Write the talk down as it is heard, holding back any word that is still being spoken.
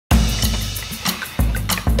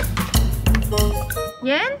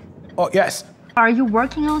Yan? Oh, yes. Are you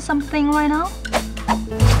working on something right now?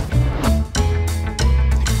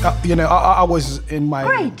 I was in my...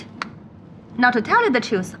 Great. Now to tell you the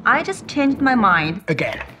truth, I just changed my mind.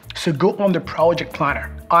 Again. So go on the project planner.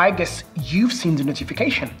 I guess you've seen the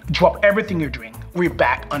notification. Drop everything you're doing. We're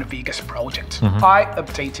back on a Vegas project. I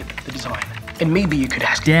updated the design. And maybe you could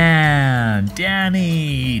ask... Damn,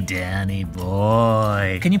 Danny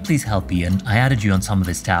boy. Can you please help Ian? I added you on some of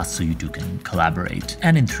his tasks so you two can collaborate.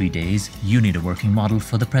 And in 3 days, you need a working model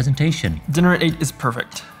for the presentation. Dinner at 8 is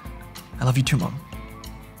perfect. I love you too, Mom.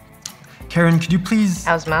 Karen, could you please...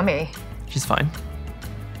 How's Mommy? She's fine.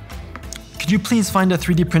 Could you please find a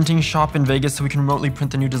 3D printing shop in Vegas so we can remotely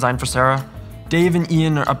print the new design for Sarah? Dave and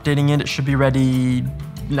Ian are updating it. It should be ready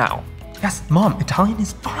now. Yes, Mom, Italian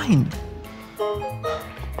is fine.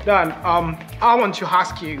 Dan, I want to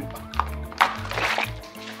ask you...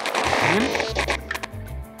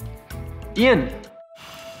 Ian?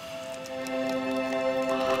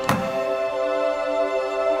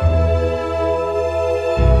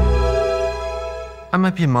 I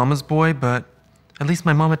might be a mama's boy, but at least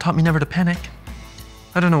my mama taught me never to panic.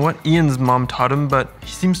 I don't know what Ian's mom taught him, but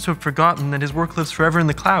he seems to have forgotten that his work lives forever in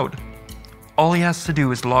the cloud. All he has to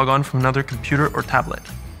do is log on from another computer or tablet.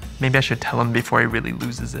 Maybe I should tell him before he really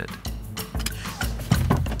loses it.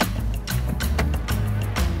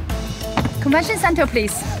 Convention center,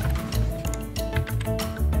 please.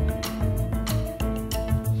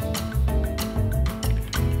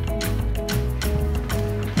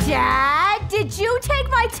 Dad, did you take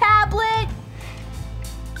my tablet?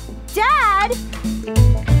 Dad!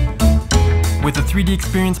 With a 3D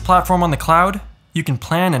experience platform on the cloud, you can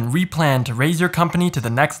plan and replan to raise your company to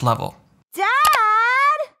the next level.